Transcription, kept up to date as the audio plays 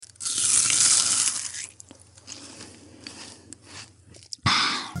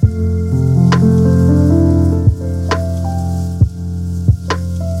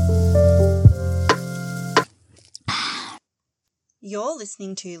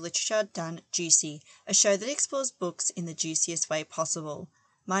listening to Literature Done Juicy, a show that explores books in the juiciest way possible.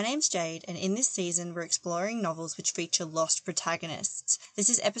 My name's Jade, and in this season we're exploring novels which feature lost protagonists. This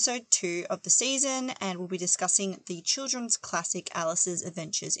is episode 2 of the season, and we'll be discussing the children's classic Alice's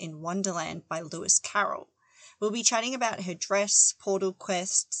Adventures in Wonderland by Lewis Carroll. We'll be chatting about her dress, portal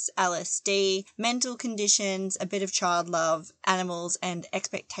quests, LSD, mental conditions, a bit of child love, animals, and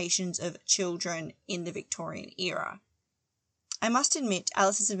expectations of children in the Victorian era. I must admit,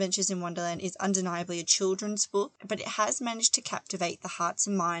 Alice's Adventures in Wonderland is undeniably a children's book, but it has managed to captivate the hearts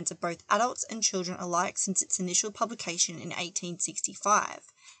and minds of both adults and children alike since its initial publication in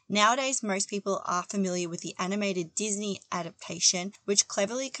 1865. Nowadays, most people are familiar with the animated Disney adaptation, which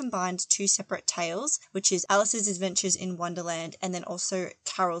cleverly combines two separate tales, which is Alice's Adventures in Wonderland and then also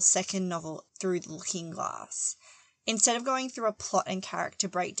Carroll's second novel, Through the Looking Glass. Instead of going through a plot and character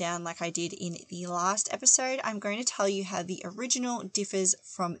breakdown like I did in the last episode, I'm going to tell you how the original differs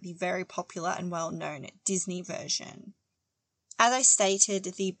from the very popular and well-known Disney version. As I stated,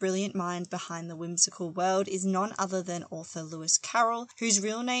 the brilliant mind behind the whimsical world is none other than author Lewis Carroll, whose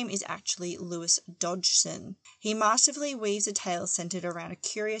real name is actually Lewis Dodgson. He masterfully weaves a tale centered around a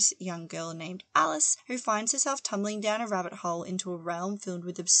curious young girl named Alice, who finds herself tumbling down a rabbit hole into a realm filled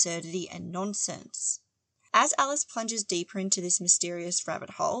with absurdity and nonsense. As Alice plunges deeper into this mysterious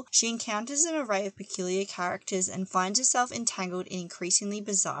rabbit hole, she encounters an array of peculiar characters and finds herself entangled in increasingly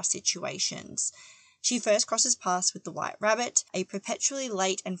bizarre situations. She first crosses paths with the White Rabbit, a perpetually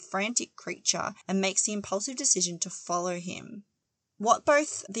late and frantic creature, and makes the impulsive decision to follow him. What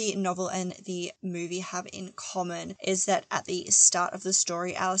both the novel and the movie have in common is that at the start of the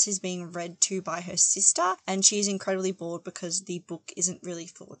story, Alice is being read to by her sister, and she's incredibly bored because the book isn't really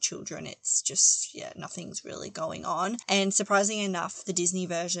for children. It's just, nothing's really going on. And surprisingly enough, the Disney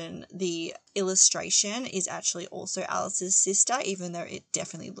version, the illustration is actually also Alice's sister, even though it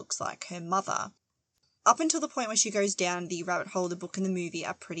definitely looks like her mother. Up until the point where she goes down the rabbit hole, the book and the movie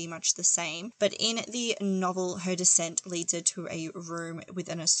are pretty much the same. But in the novel, her descent leads her to a room with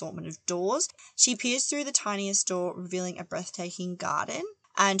an assortment of doors. She peers through the tiniest door, revealing a breathtaking garden.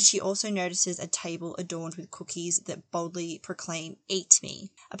 And she also notices a table adorned with cookies that boldly proclaim, "Eat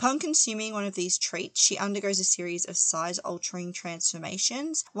me." Upon consuming one of these treats, she undergoes a series of size-altering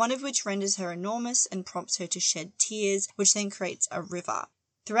transformations, one of which renders her enormous and prompts her to shed tears, which then creates a river.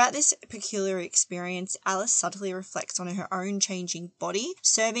 Throughout this peculiar experience, Alice subtly reflects on her own changing body,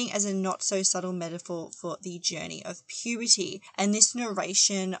 serving as a not-so-subtle metaphor for the journey of puberty. And this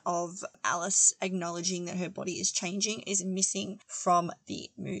narration of Alice acknowledging that her body is changing is missing from the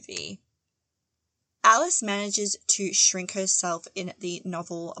movie. Alice manages to shrink herself in the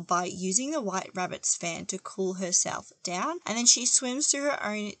novel by using the White Rabbit's fan to cool herself down, and then she swims through her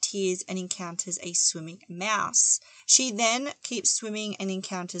own tears and encounters a swimming mouse. She then keeps swimming and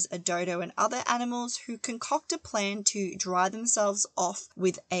encounters a dodo and other animals who concoct a plan to dry themselves off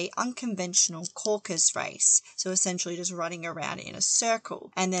with an unconventional caucus race, so essentially just running around in a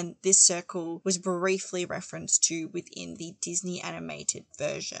circle. And then this circle was briefly referenced to within the Disney animated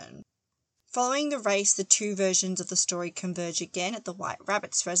version. Following the race, the two versions of the story converge again at the White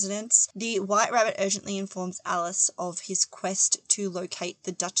Rabbit's residence. The White Rabbit urgently informs Alice of his quest to locate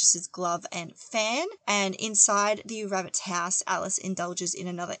the Duchess's glove and fan, and inside the rabbit's house, Alice indulges in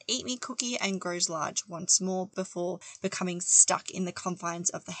another Eat Me cookie and grows large once more before becoming stuck in the confines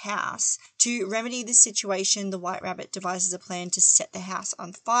of the house. To remedy this situation, the White Rabbit devises a plan to set the house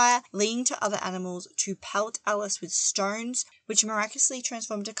on fire, leading to other animals to pelt Alice with stones, which miraculously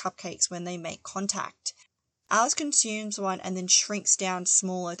transform into cupcakes when they make contact. Alice consumes one and then shrinks down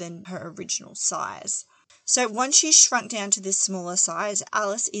smaller than her original size. So once she's shrunk down to this smaller size,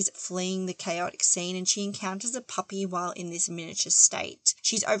 Alice is fleeing the chaotic scene and she encounters a puppy while in this miniature state.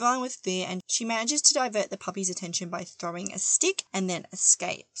 She's overwhelmed with fear and she manages to divert the puppy's attention by throwing a stick and then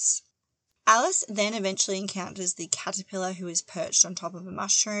escapes. Alice then eventually encounters the caterpillar who is perched on top of a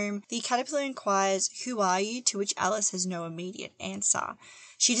mushroom. The caterpillar inquires, "Who are you?" to which Alice has no immediate answer.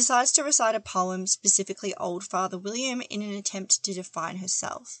 She decides to recite a poem, specifically Old Father William, in an attempt to define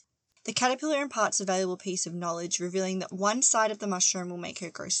herself. The caterpillar imparts a valuable piece of knowledge, revealing that one side of the mushroom will make her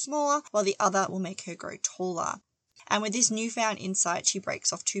grow smaller, while the other will make her grow taller. And with this newfound insight, she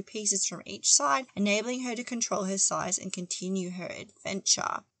breaks off 2 pieces from each side, enabling her to control her size and continue her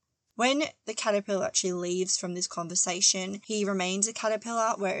adventure. When the caterpillar actually leaves from this conversation, he remains a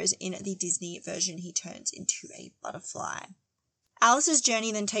caterpillar, whereas in the Disney version, he turns into a butterfly. Alice's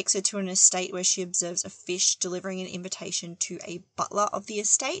journey then takes her to an estate where she observes a fish delivering an invitation to a butler of the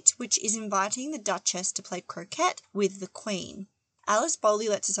estate, which is inviting the Duchess to play croquet with the Queen. Alice boldly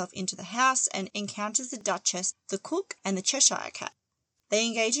lets herself into the house and encounters the Duchess, the cook, and the Cheshire Cat. They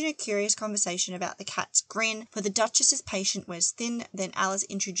engage in a curious conversation about the cat's grin, for the Duchess's patient wears thin, then Alice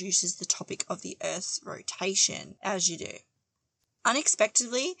introduces the topic of the Earth's rotation, as you do.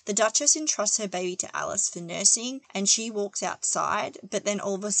 Unexpectedly, the Duchess entrusts her baby to Alice for nursing, and she walks outside, but then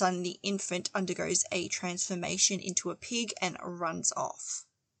all of a sudden the infant undergoes a transformation into a pig and runs off.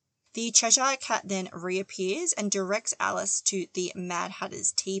 The Cheshire Cat then reappears and directs Alice to the Mad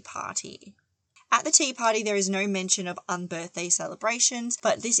Hatter's tea party. At the tea party, there is no mention of unbirthday celebrations,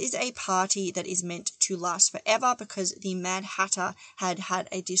 but this is a party that is meant to last forever because the Mad Hatter had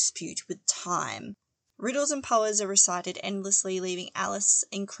a dispute with time. Riddles and poems are recited endlessly, leaving Alice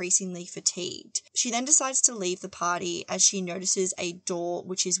increasingly fatigued. She then decides to leave the party as she notices a door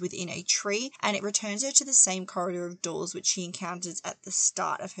which is within a tree, and it returns her to the same corridor of doors which she encounters at the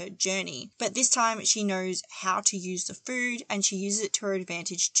start of her journey. But this time she knows how to use the food, and she uses it to her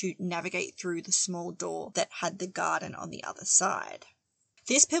advantage to navigate through the small door that had the garden on the other side.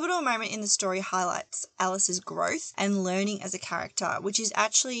 This pivotal moment in the story highlights Alice's growth and learning as a character, which is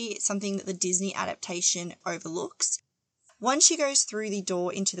actually something that the Disney adaptation overlooks. Once she goes through the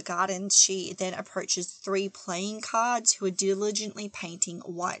door into the gardens, she then approaches 3 playing cards who are diligently painting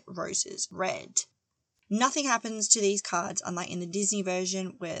white roses red. Nothing happens to these cards, unlike in the Disney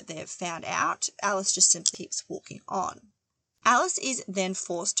version where they're found out. Alice just simply keeps walking on. Alice is then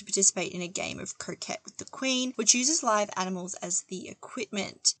forced to participate in a game of croquet with the Queen, which uses live animals as the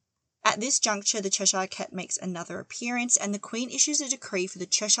equipment. At this juncture, the Cheshire Cat makes another appearance, and the Queen issues a decree for the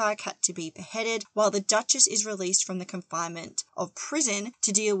Cheshire Cat to be beheaded, while the Duchess is released from the confinement of prison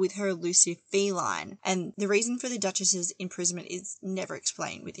to deal with her elusive feline. And the reason for the Duchess's imprisonment is never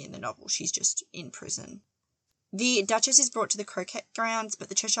explained within the novel. She's just in prison. The Duchess is brought to the croquet grounds, but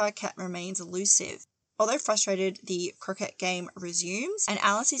the Cheshire Cat remains elusive. Although frustrated, the croquet game resumes, and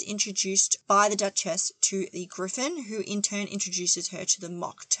Alice is introduced by the Duchess to the Griffin, who in turn introduces her to the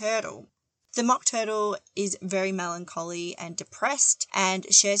Mock Turtle. The Mock Turtle is very melancholy and depressed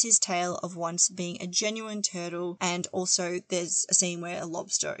and shares his tale of once being a genuine turtle, and also there's a scene where a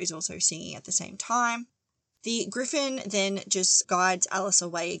lobster is also singing at the same time. The Griffin then just guides Alice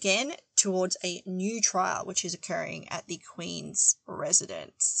away again towards a new trial which is occurring at the Queen's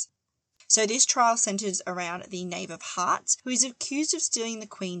residence. So this trial centres around the Knave of Hearts, who is accused of stealing the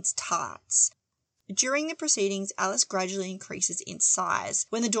Queen's tarts. During the proceedings, Alice gradually increases in size.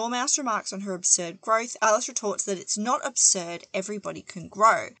 When the Dormouse remarks on her absurd growth, Alice retorts that it's not absurd, everybody can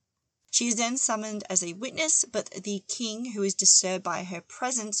grow. She is then summoned as a witness, but the King, who is disturbed by her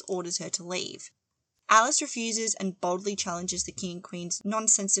presence, orders her to leave. Alice refuses and boldly challenges the King and Queen's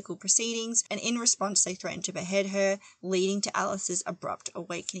nonsensical proceedings, and in response they threaten to behead her, leading to Alice's abrupt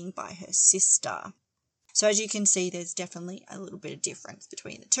awakening by her sister. So as you can see, there's definitely a little bit of difference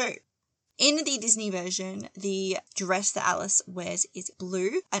between the two. In the Disney version, the dress that Alice wears is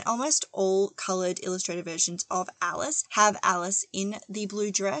blue, and almost all coloured illustrated versions of Alice have Alice in the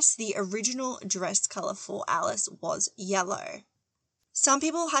blue dress. The original dress colour for Alice was yellow. Some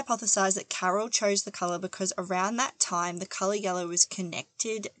people hypothesize that Carol chose the colour because around that time the colour yellow was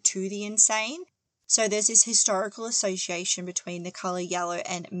connected to the insane. So there's this historical association between the colour yellow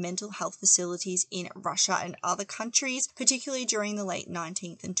and mental health facilities in Russia and other countries, particularly during the late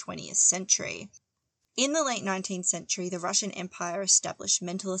 19th and 20th century. In the late 19th century, the Russian Empire established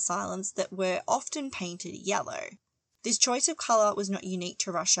mental asylums that were often painted yellow. This choice of colour was not unique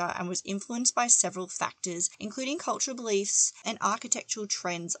to Russia and was influenced by several factors, including cultural beliefs and architectural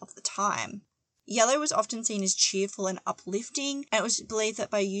trends of the time. Yellow was often seen as cheerful and uplifting, and it was believed that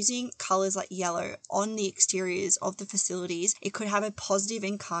by using colours like yellow on the exteriors of the facilities, it could have a positive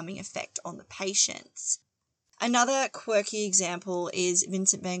and calming effect on the patients. Another quirky example is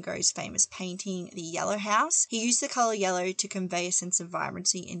Vincent van Gogh's famous painting, The Yellow House. He used the colour yellow to convey a sense of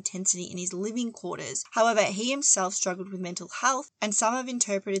vibrancy and intensity in his living quarters. However, he himself struggled with mental health, and some have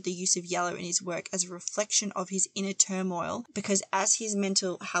interpreted the use of yellow in his work as a reflection of his inner turmoil, because as his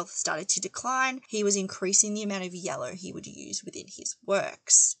mental health started to decline, he was increasing the amount of yellow he would use within his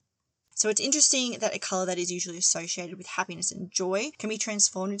works. So it's interesting that a colour that is usually associated with happiness and joy can be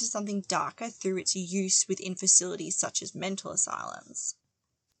transformed into something darker through its use within facilities such as mental asylums.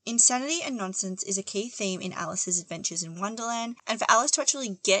 Insanity and nonsense is a key theme in Alice's adventures in Wonderland, and for Alice to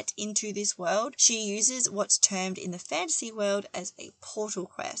actually get into this world, she uses what's termed in the fantasy world as a portal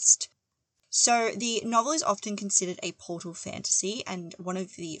quest. So the novel is often considered a portal fantasy, and one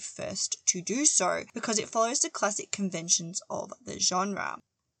of the first to do so because it follows the classic conventions of the genre.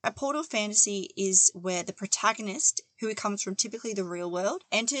 A portal fantasy is where the protagonist, who comes from typically the real world,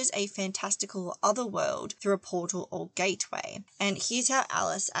 enters a fantastical other world through a portal or gateway. And here's how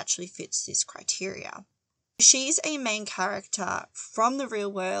Alice actually fits this criteria. She's a main character from the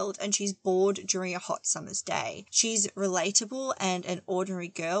real world and she's bored during a hot summer's day. She's relatable and an ordinary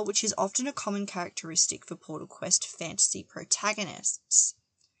girl, which is often a common characteristic for Portal Quest fantasy protagonists.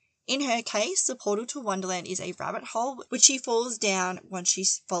 In her case, the portal to Wonderland is a rabbit hole, which she falls down once she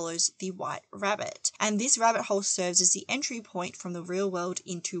follows the white rabbit. And this rabbit hole serves as the entry point from the real world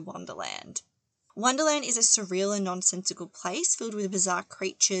into Wonderland. Wonderland is a surreal and nonsensical place filled with bizarre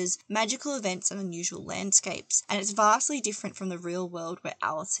creatures, magical events, and unusual landscapes, and it's vastly different from the real world where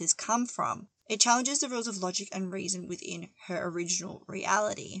Alice has come from. It challenges the rules of logic and reason within her original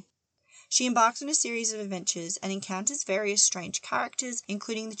reality. She embarks on a series of adventures and encounters various strange characters,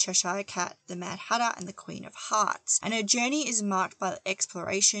 including the Cheshire Cat, the Mad Hatter, and the Queen of Hearts, and her journey is marked by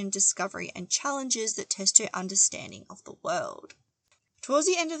exploration, discovery, and challenges that test her understanding of the world. Towards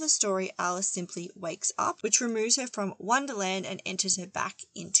the end of the story, Alice simply wakes up, which removes her from Wonderland and enters her back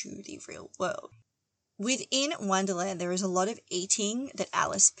into the real world. Within Wonderland, there is a lot of eating that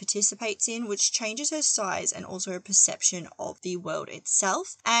Alice participates in, which changes her size and also her perception of the world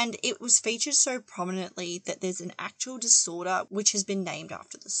itself. And it was featured so prominently that there's an actual disorder which has been named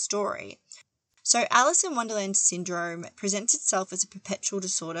after the story. So Alice in Wonderland syndrome presents itself as a perpetual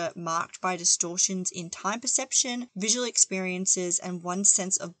disorder marked by distortions in time perception, visual experiences, and one's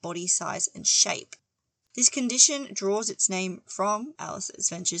sense of body size and shape. This condition draws its name from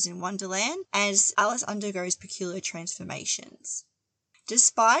Alice's Adventures in Wonderland, as Alice undergoes peculiar transformations.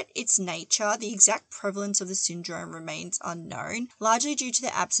 Despite its nature, the exact prevalence of the syndrome remains unknown, largely due to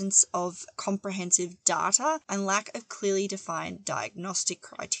the absence of comprehensive data and lack of clearly defined diagnostic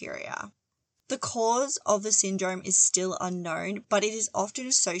criteria. The cause of the syndrome is still unknown, but it is often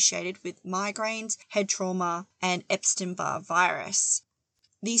associated with migraines, head trauma, and Epstein-Barr virus.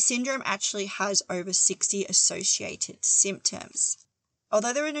 The syndrome actually has over 60 associated symptoms.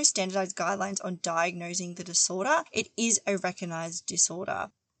 Although there are no standardized guidelines on diagnosing the disorder, it is a recognized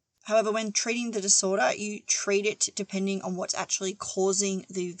disorder. However, when treating the disorder, you treat it depending on what's actually causing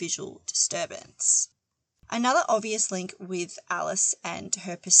the visual disturbance. Another obvious link with Alice and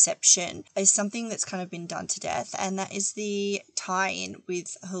her perception is something that's kind of been done to death, and that is the tie-in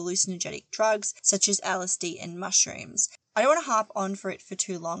with hallucinogenic drugs such as LSD and mushrooms. I don't want to harp on for it for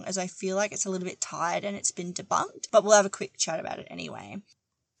too long as I feel like it's a little bit tired and it's been debunked, but we'll have a quick chat about it anyway.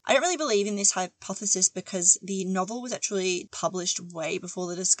 I don't really believe in this hypothesis because the novel was actually published way before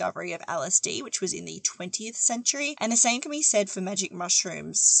the discovery of LSD, which was in the 20th century, and the same can be said for magic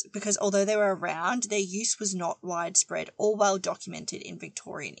mushrooms because although they were around, their use was not widespread or well documented in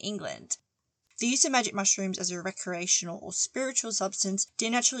Victorian England. The use of magic mushrooms as a recreational or spiritual substance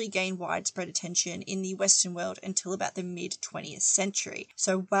didn't actually gain widespread attention in the Western world until about the mid-20th century,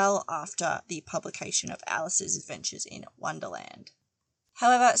 so well after the publication of Alice's Adventures in Wonderland.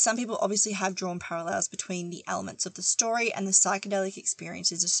 However, some people obviously have drawn parallels between the elements of the story and the psychedelic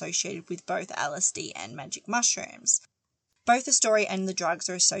experiences associated with both LSD and magic mushrooms. Both the story and the drugs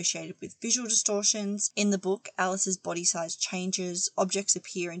are associated with visual distortions. In the book, Alice's body size changes, objects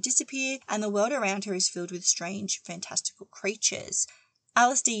appear and disappear, and the world around her is filled with strange, fantastical creatures.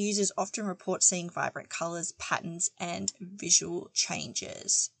 LSD users often report seeing vibrant colours, patterns, and visual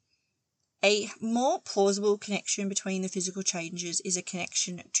changes. A more plausible connection between the physical changes is a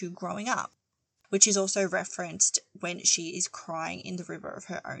connection to growing up, which is also referenced when she is crying in the river of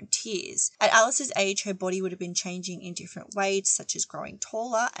her own tears. At Alice's age, her body would have been changing in different ways, such as growing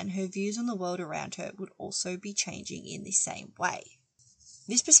taller, and her views on the world around her would also be changing in the same way.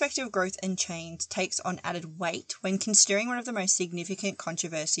 This perspective of growth and change takes on added weight when considering one of the most significant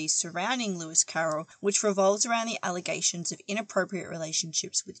controversies surrounding Lewis Carroll, which revolves around the allegations of inappropriate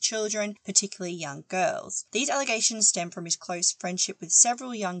relationships with children, particularly young girls. These allegations stem from his close friendship with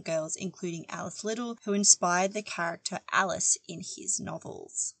several young girls, including Alice Little, who inspired the character Alice in his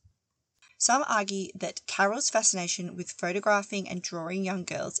novels. Some argue that Carroll's fascination with photographing and drawing young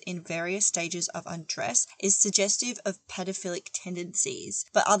girls in various stages of undress is suggestive of pedophilic tendencies,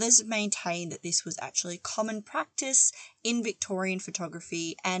 but others maintain that this was actually common practice in Victorian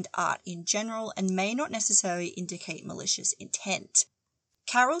photography and art in general and may not necessarily indicate malicious intent.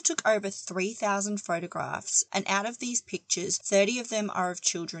 Carroll took over 3,000 photographs, and out of these pictures, 30 of them are of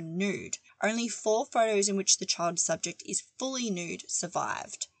children nude. Only 4 photos in which the child subject is fully nude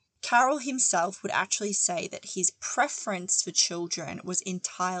survived. Carroll himself would actually say that his preference for children was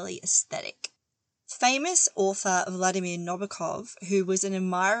entirely aesthetic. Famous author Vladimir Nabokov, who was an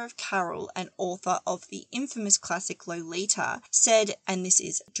admirer of Carroll and author of the infamous classic Lolita, said, and this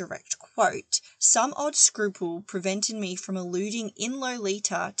is a direct quote, "Some odd scruple prevented me from alluding in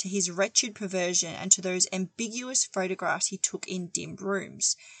Lolita to his wretched perversion and to those ambiguous photographs he took in dim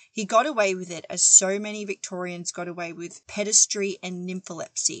rooms. He got away with it as so many Victorians got away with pedestry and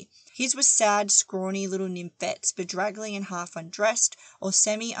nympholepsy. His was sad, scrawny little nymphettes, bedraggling and half undressed or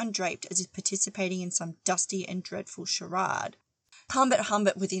semi-undraped as if participating in some dusty and dreadful charade.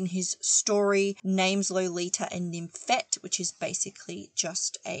 Humbert within his story names Lolita a nymphette, which is basically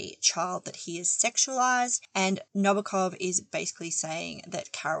just a child that he has sexualized, and Nabokov is basically saying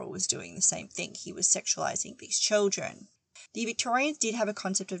that Carroll was doing the same thing. He was sexualizing these children. The Victorians did have a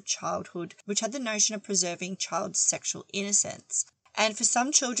concept of childhood, which had the notion of preserving child's sexual innocence. And for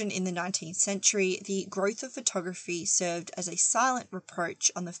some children in the 19th century, the growth of photography served as a silent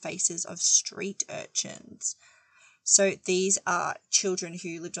reproach on the faces of street urchins. So these are children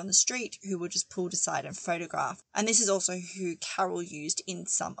who lived on the street who were just pulled aside and photographed. And this is also who Carroll used in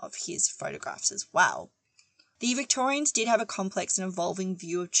some of his photographs as well. The Victorians did have a complex and evolving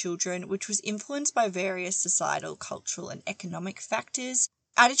view of children, which was influenced by various societal, cultural, and economic factors.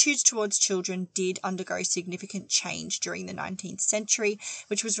 Attitudes towards children did undergo significant change during the 19th century,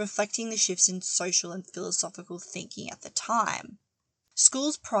 which was reflecting the shifts in social and philosophical thinking at the time.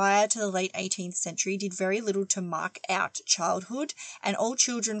 Schools prior to the late 18th century did very little to mark out childhood, and all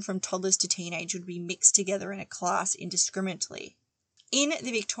children from toddlers to teenage would be mixed together in a class indiscriminately. In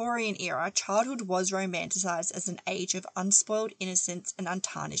the Victorian era, childhood was romanticised as an age of unspoiled innocence and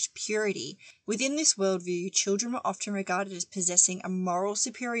untarnished purity. Within this worldview, children were often regarded as possessing a moral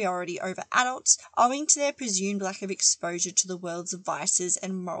superiority over adults, owing to their presumed lack of exposure to the world's vices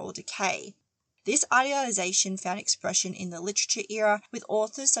and moral decay. This idealisation found expression in the literature era, with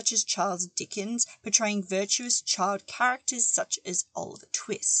authors such as Charles Dickens portraying virtuous child characters such as Oliver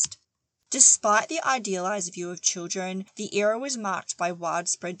Twist. Despite the idealised view of children, the era was marked by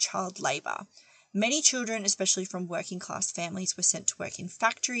widespread child labour. Many children, especially from working-class families, were sent to work in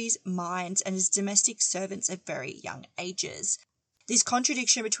factories, mines, and as domestic servants at very young ages. This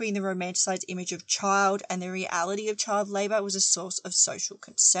contradiction between the romanticised image of child and the reality of child labour was a source of social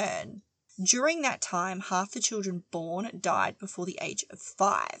concern. During that time, half the children born died before the age of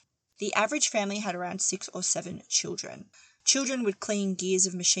 5. The average family had around 6 or 7 children. Children would clean gears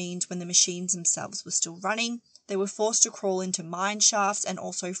of machines when the machines themselves were still running. They were forced to crawl into mine shafts and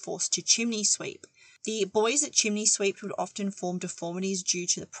also forced to chimney sweep. The boys that chimney sweeped would often form deformities due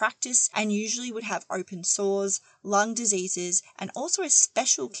to the practice and usually would have open sores, lung diseases, and also a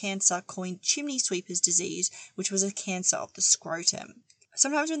special cancer coined chimney sweeper's disease, which was a cancer of the scrotum.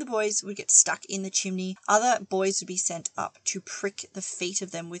 Sometimes when the boys would get stuck in the chimney, other boys would be sent up to prick the feet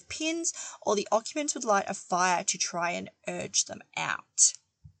of them with pins, or the occupants would light a fire to try and urge them out.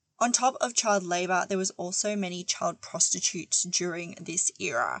 On top of child labour, there was also many child prostitutes during this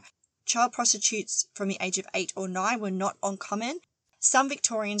era. Child prostitutes from the age of 8 or 9 were not uncommon. Some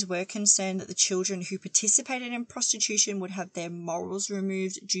Victorians were concerned that the children who participated in prostitution would have their morals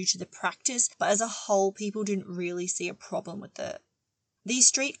removed due to the practice, but as a whole, people didn't really see a problem with it. These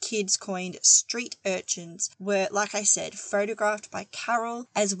street kids, coined street urchins, were, like I said, photographed by Carroll,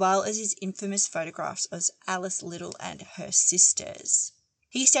 as well as his infamous photographs of Alice Little and her sisters.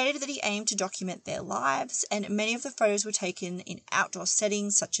 He stated that he aimed to document their lives, and many of the photos were taken in outdoor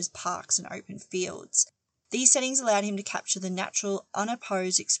settings such as parks and open fields. These settings allowed him to capture the natural,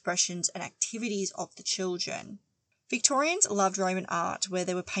 unopposed expressions and activities of the children. Victorians loved Roman art, where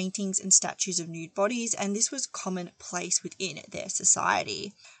there were paintings and statues of nude bodies, and this was commonplace within their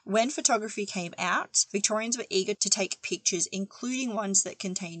society. When photography came out, Victorians were eager to take pictures, including ones that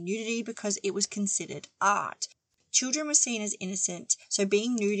contained nudity, because it was considered art. Children were seen as innocent, so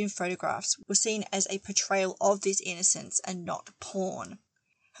being nude in photographs was seen as a portrayal of this innocence and not porn.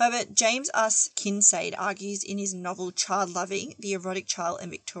 However, James R. Kincaid argues in his novel Child-Loving, The Erotic Child in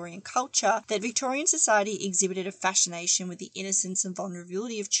Victorian Culture, that Victorian society exhibited a fascination with the innocence and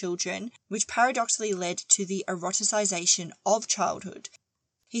vulnerability of children, which paradoxically led to the eroticization of childhood.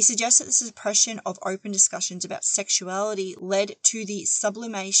 He suggests that the suppression of open discussions about sexuality led to the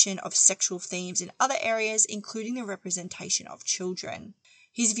sublimation of sexual themes in other areas, including the representation of children.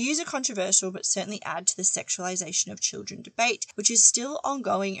 His views are controversial, but certainly add to the sexualization of children debate, which is still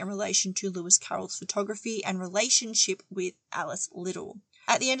ongoing in relation to Lewis Carroll's photography and relationship with Alice Little.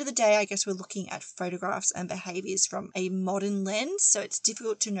 At the end of the day, I guess we're looking at photographs and behaviours from a modern lens, so it's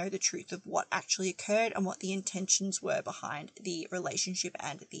difficult to know the truth of what actually occurred and what the intentions were behind the relationship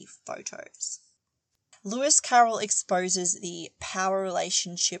and the photos. Lewis Carroll exposes the power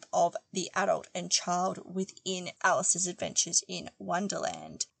relationship of the adult and child within Alice's adventures in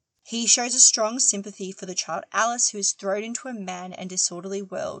Wonderland. He shows a strong sympathy for the child Alice, who is thrown into a mad and disorderly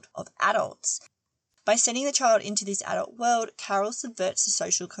world of adults. By sending the child into this adult world, Carroll subverts the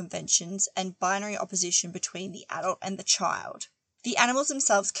social conventions and binary opposition between the adult and the child. The animals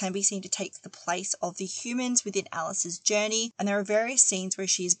themselves can be seen to take the place of the humans within Alice's journey, and there are various scenes where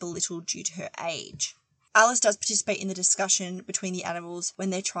she is belittled due to her age. Alice does participate in the discussion between the animals when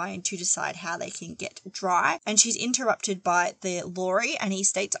they're trying to decide how they can get dry, and she's interrupted by the Laurie, and he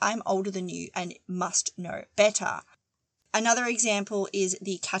states, "I'm older than you and must know better." Another example is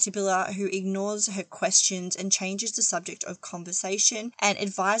the caterpillar, who ignores her questions and changes the subject of conversation and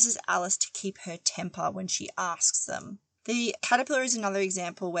advises Alice to keep her temper when she asks them. The caterpillar is another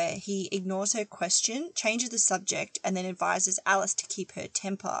example where he ignores her question, changes the subject, and then advises Alice to keep her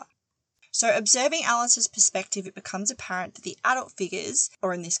temper. So observing Alice's perspective, it becomes apparent that the adult figures,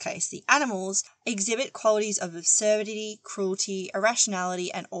 or in this case the animals, exhibit qualities of absurdity, cruelty,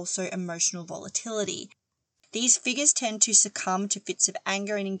 irrationality, and also emotional volatility. These figures tend to succumb to fits of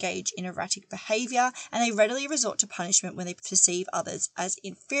anger and engage in erratic behaviour, and they readily resort to punishment when they perceive others as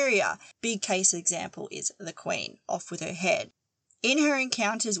inferior. Big case example is the Queen, off with her head. In her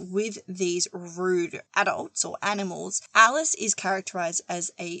encounters with these rude adults or animals, Alice is characterised as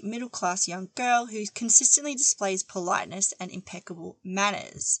a middle-class young girl who consistently displays politeness and impeccable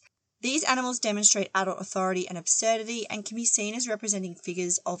manners. These animals demonstrate adult authority and absurdity and can be seen as representing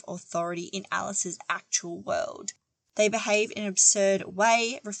figures of authority in Alice's actual world. They behave in an absurd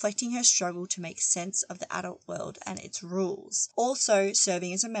way, reflecting her struggle to make sense of the adult world and its rules, also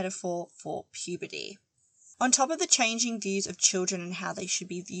serving as a metaphor for puberty. On top of the changing views of children and how they should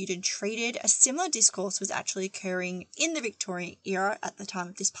be viewed and treated, a similar discourse was actually occurring in the Victorian era at the time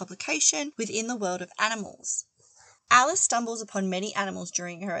of this publication within the world of animals. Alice stumbles upon many animals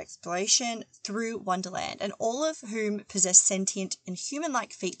during her exploration through Wonderland, and all of whom possess sentient and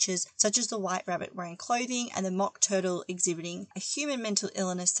human-like features such as the white rabbit wearing clothing and the mock turtle exhibiting a human mental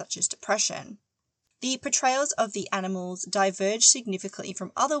illness such as depression. The portrayals of the animals diverge significantly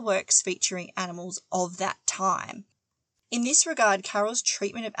from other works featuring animals of that time. In this regard, Carroll's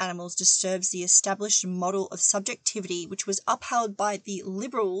treatment of animals disturbs the established model of subjectivity which was upheld by the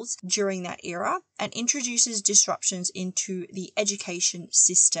Liberals during that era and introduces disruptions into the education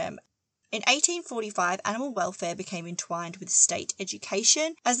system. In 1845, animal welfare became entwined with state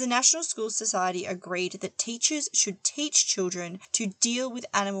education, as the National School Society agreed that teachers should teach children to deal with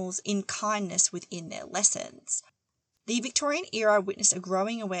animals in kindness within their lessons. The Victorian era witnessed a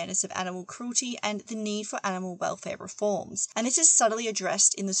growing awareness of animal cruelty and the need for animal welfare reforms, and this is subtly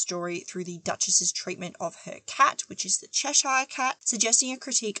addressed in the story through the Duchess's treatment of her cat, which is the Cheshire Cat, suggesting a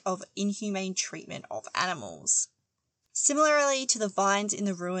critique of inhumane treatment of animals. Similarly to the vines in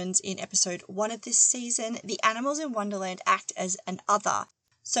the ruins in episode 1 of this season, the animals in Wonderland act as an other.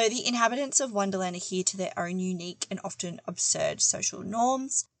 So the inhabitants of Wonderland adhere to their own unique and often absurd social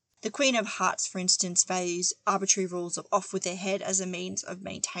norms. The Queen of Hearts, for instance, values arbitrary rules of off with their head as a means of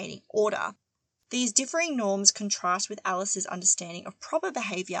maintaining order. These differing norms contrast with Alice's understanding of proper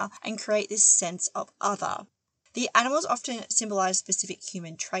behaviour and create this sense of other. The animals often symbolise specific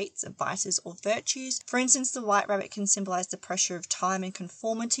human traits, vices or virtues. For instance, the white rabbit can symbolise the pressure of time and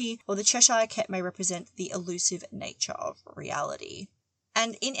conformity, while the Cheshire Cat may represent the elusive nature of reality.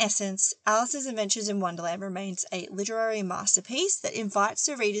 And in essence, Alice's Adventures in Wonderland remains a literary masterpiece that invites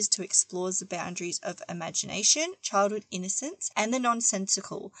the readers to explore the boundaries of imagination, childhood innocence, and the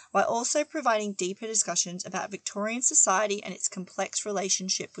nonsensical, while also providing deeper discussions about Victorian society and its complex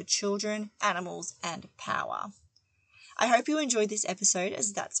relationship with children, animals, and power. I hope you enjoyed this episode,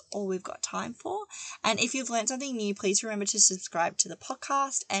 as that's all we've got time for. And if you've learned something new, please remember to subscribe to the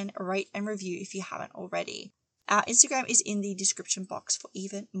podcast and rate and review if you haven't already. Our Instagram is in the description box for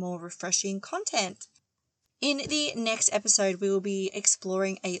even more refreshing content. In the next episode, we will be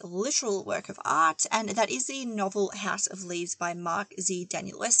exploring a literal work of art, and that is the novel House of Leaves by Mark Z.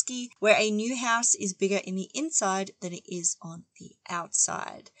 Danielewski, where a new house is bigger in the inside than it is on the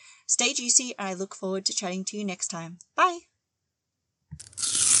outside. Stay juicy, and I look forward to chatting to you next time. Bye!